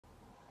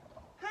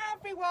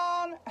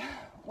everyone,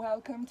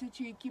 welcome to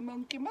Cheeky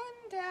Monkey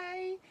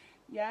Monday.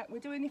 Yeah, we're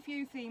doing a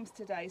few themes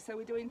today. So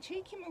we're doing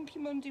Cheeky Monkey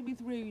Monday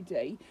with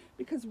Rudy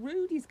because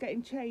Rudy's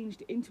getting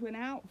changed into an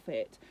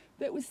outfit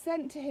that was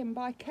sent to him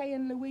by Kay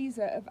and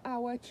Louisa of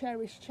Our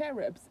Cherished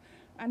Cherubs.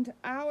 And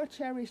Our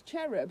Cherished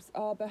Cherubs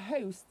are the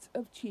hosts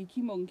of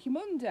Cheeky Monkey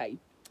Monday.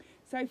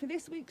 So for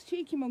this week's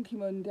Cheeky Monkey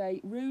Monday,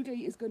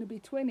 Rudy is going to be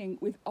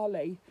twinning with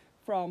Ollie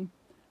from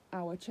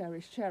Our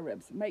Cherished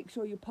Cherubs. Make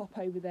sure you pop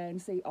over there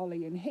and see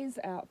Ollie in his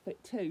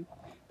outfit too.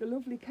 The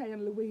lovely Kay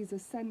and Louisa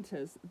sent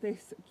us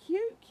this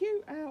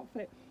cute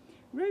outfit.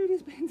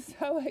 Rudy's been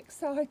so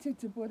excited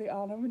to put it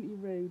on, haven't you,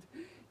 Rude?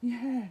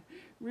 Yeah,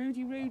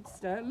 Rudy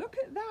Rudester. Look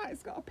at that,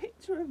 it's got a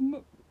picture of...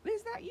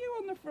 Is that you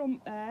on the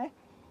front there?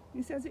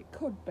 He says it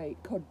could be,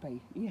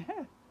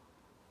 yeah.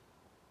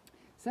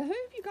 So who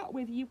have you got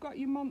with you? You've got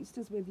your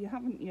monsters with you,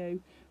 haven't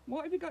you?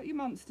 What have you got your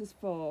monsters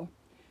for?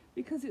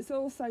 Because it's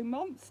also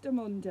Monster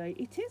Monday.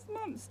 It is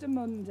Monster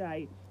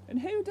Monday. And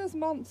who does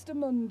Monster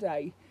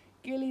Monday?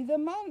 Gilly the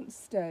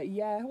Monster.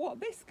 Yeah, what,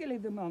 this Gilly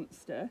the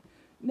Monster?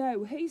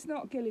 No, he's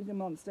not Gilly the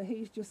Monster,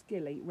 he's just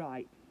Gilly,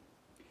 right.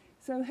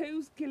 So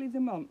who's Gilly the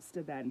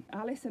Monster then?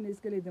 Alison is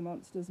Gilly the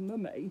Monster's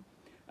mummy,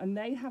 and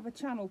they have a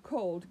channel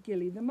called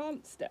Gilly the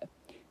Monster.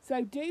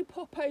 So do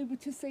pop over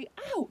to see...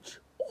 Ouch!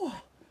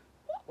 Oh,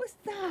 what was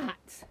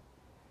that?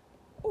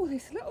 Oh,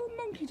 this little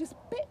monkey just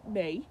bit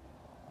me.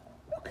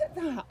 Look at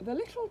that, the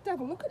little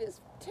devil, look at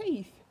its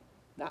teeth.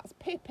 That's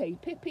Pippi.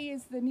 Pippi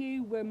is the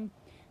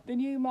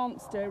new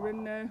monster,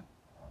 and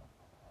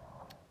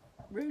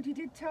Rudy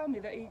did tell me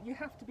that you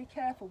have to be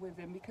careful with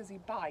him because he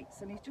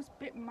bites, and he's just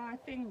bitten my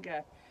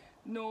finger.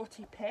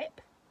 Naughty Pip.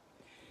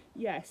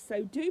 Yes,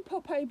 so do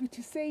pop over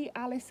to see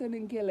Alison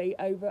and Gilly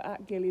over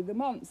at Gilly the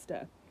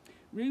Monster.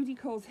 Rudy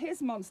calls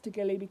his monster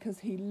Gilly because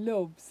he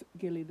loves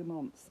Gilly the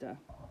Monster.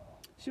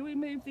 Shall we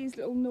move these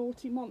little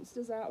naughty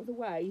monsters out of the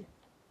way?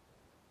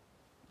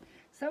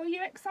 So are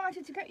you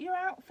excited to get your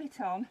outfit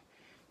on?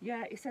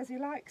 Yeah, he says he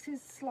likes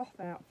his sloth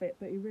outfit,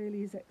 but he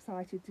really is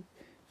excited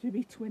to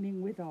be twinning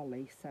with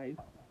Ollie. So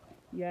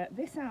yeah,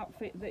 this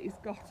outfit that he's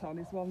got on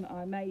is one that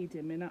I made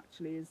him, and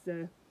actually is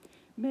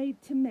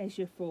made to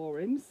measure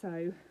for him.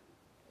 So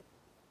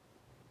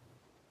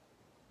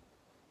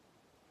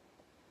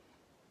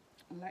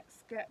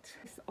let's get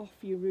this off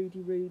you,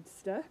 Rudy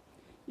Rudester.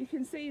 You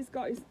can see he's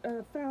got his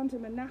found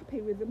him a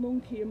nappy with the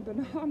monkey and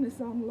bananas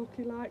on. Look,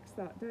 he likes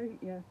that,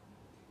 don't you?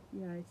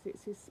 Yeah,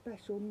 it's his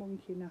special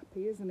monkey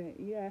nappy, isn't it?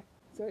 Yeah.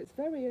 So it's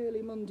very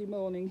early Monday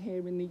morning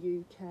here in the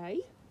UK.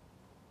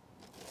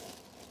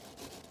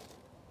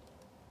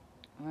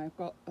 I've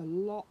got a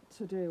lot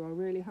to do, I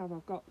really have.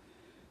 I've got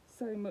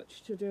so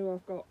much to do.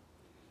 I've got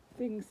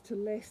things to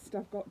list,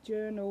 I've got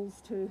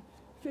journals to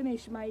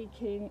finish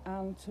making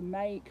and to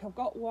make. I've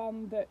got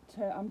one that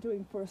I'm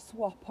doing for a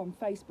swap on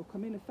Facebook.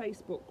 I'm in a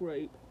Facebook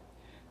group,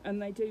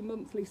 and they do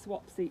monthly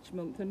swaps each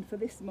month, and for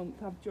this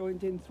month I've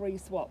joined in 3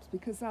 swaps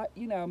because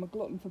you know, I'm a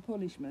glutton for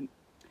punishment.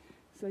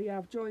 So yeah,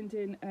 I've joined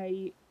in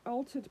a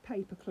altered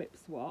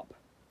paperclip swap,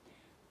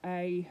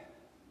 a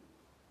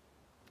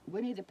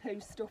Winnie the Pooh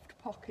stuffed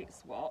pocket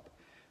swap,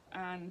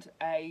 and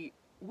a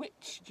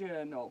witch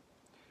journal.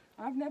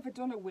 I've never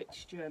done a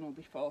witch journal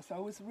before, so I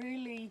was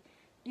really,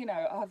 you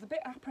know, I was a bit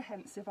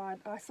apprehensive. I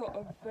sort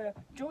of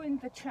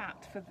joined the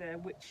chat for the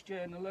witch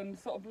journal and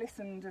sort of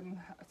listened and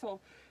sort of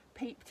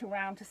peeped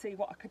around to see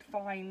what I could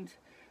find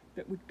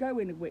that would go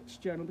in a witch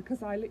journal,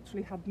 because I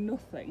literally had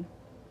nothing.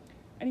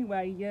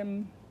 Anyway,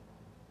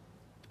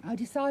 I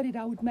decided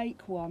I would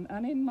make one,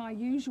 and in my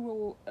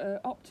usual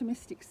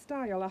optimistic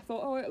style I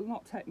thought, oh, it'll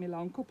not take me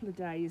long, a couple of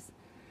days.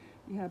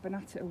 Yeah, I've been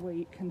at it a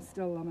week and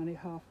still I'm only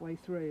halfway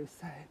through.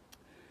 So,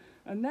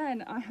 and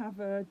then I have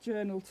a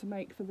journal to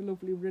make for the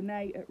lovely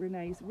Renee at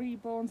Renee's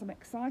Reborns. I'm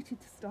excited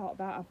to start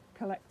that. I've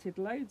collected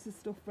loads of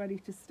stuff ready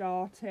to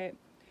start it.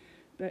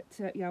 But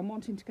yeah, I'm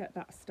wanting to get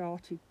that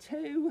started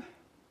too.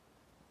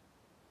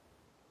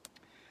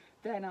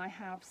 Then I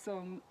have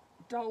some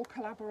doll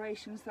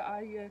collaborations that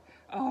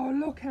oh,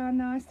 look how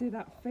nicely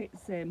that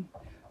fits him.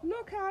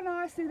 Look how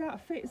nicely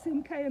that fits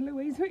in Kay and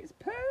Louisa. It's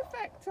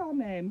perfect on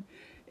him.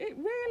 It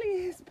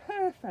really is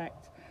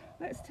perfect.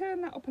 Let's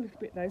turn that up a little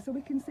bit though, so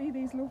we can see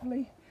these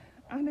lovely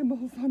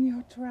animals on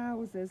your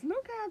trousers.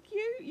 Look how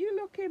cute you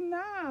look in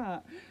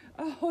that.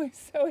 Oh,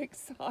 it's so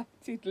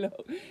excited,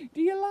 look.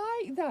 Do you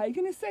like that? You're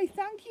going to say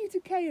thank you to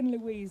Kay and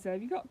Louisa.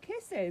 Have you got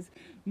kisses?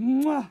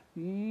 Mwah,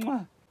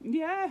 mwah.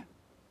 Yeah.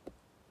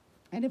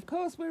 And of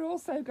course we're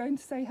also going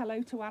to say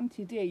hello to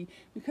Auntie D,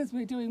 because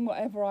we're doing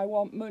Whatever I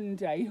Want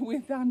Monday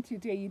with Auntie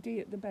D, D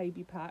at the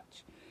baby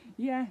patch.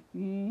 Yeah.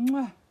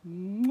 Mwah,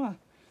 mwah.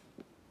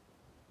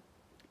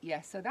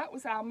 Yeah, so that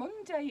was our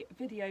Monday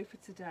video for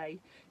today.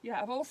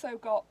 Yeah, I've also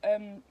got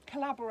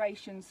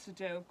collaborations to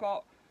do. I've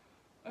got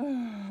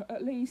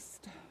at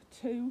least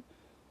two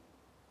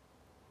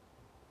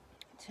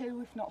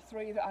if not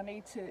 3 that I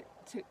need to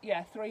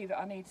 3 that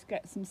I need to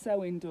get some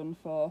sewing done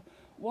for.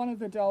 One of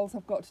the dolls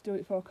I've got to do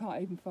it for. I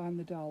can't even find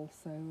the doll,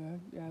 so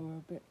yeah, we're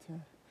a bit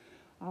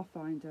I'll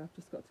find her. I've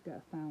just got to get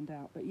her found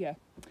out. But yeah,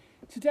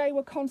 today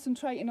we're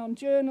concentrating on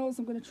journals.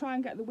 I'm going to try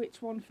and get the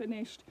witch one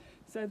finished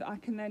so that I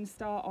can then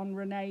start on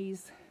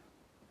Renee's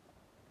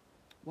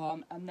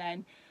one, and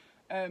then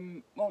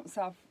once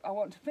I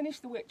want to finish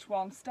the witch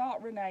one,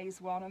 start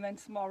Renee's one, and then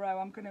tomorrow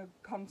I'm going to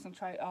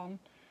concentrate on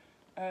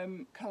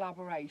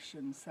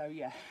collaboration. So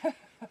yeah,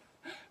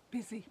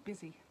 busy.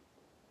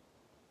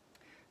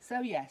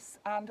 So yes,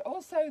 and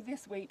also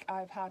this week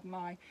I've had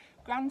my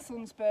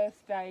grandson's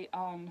birthday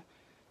on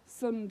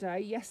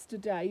Sunday.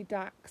 Yesterday,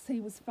 Dax, he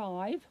was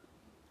 5,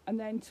 and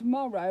then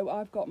tomorrow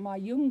I've got my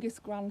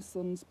youngest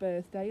grandson's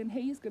birthday, and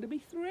he's going to be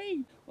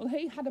 3. Well,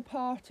 he had a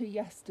party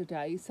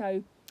yesterday,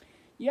 so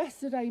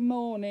yesterday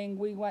morning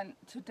we went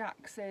to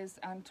Dax's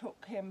and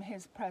took him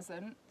his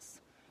presents,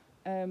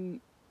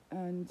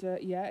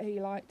 yeah, he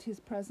liked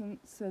his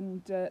presents,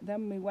 and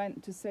then we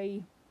went to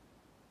see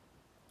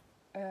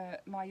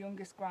my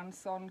youngest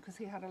grandson because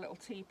he had a little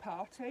tea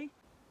party,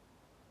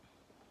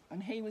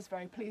 and he was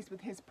very pleased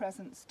with his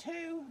presents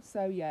too.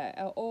 So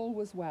yeah, all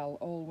was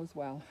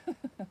well.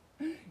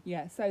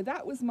 Yeah, so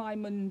that was my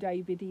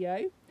Monday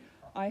video.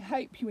 I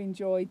hope you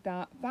enjoyed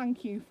that.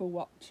 Thank you for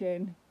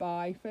watching.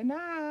 Bye for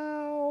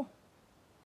now.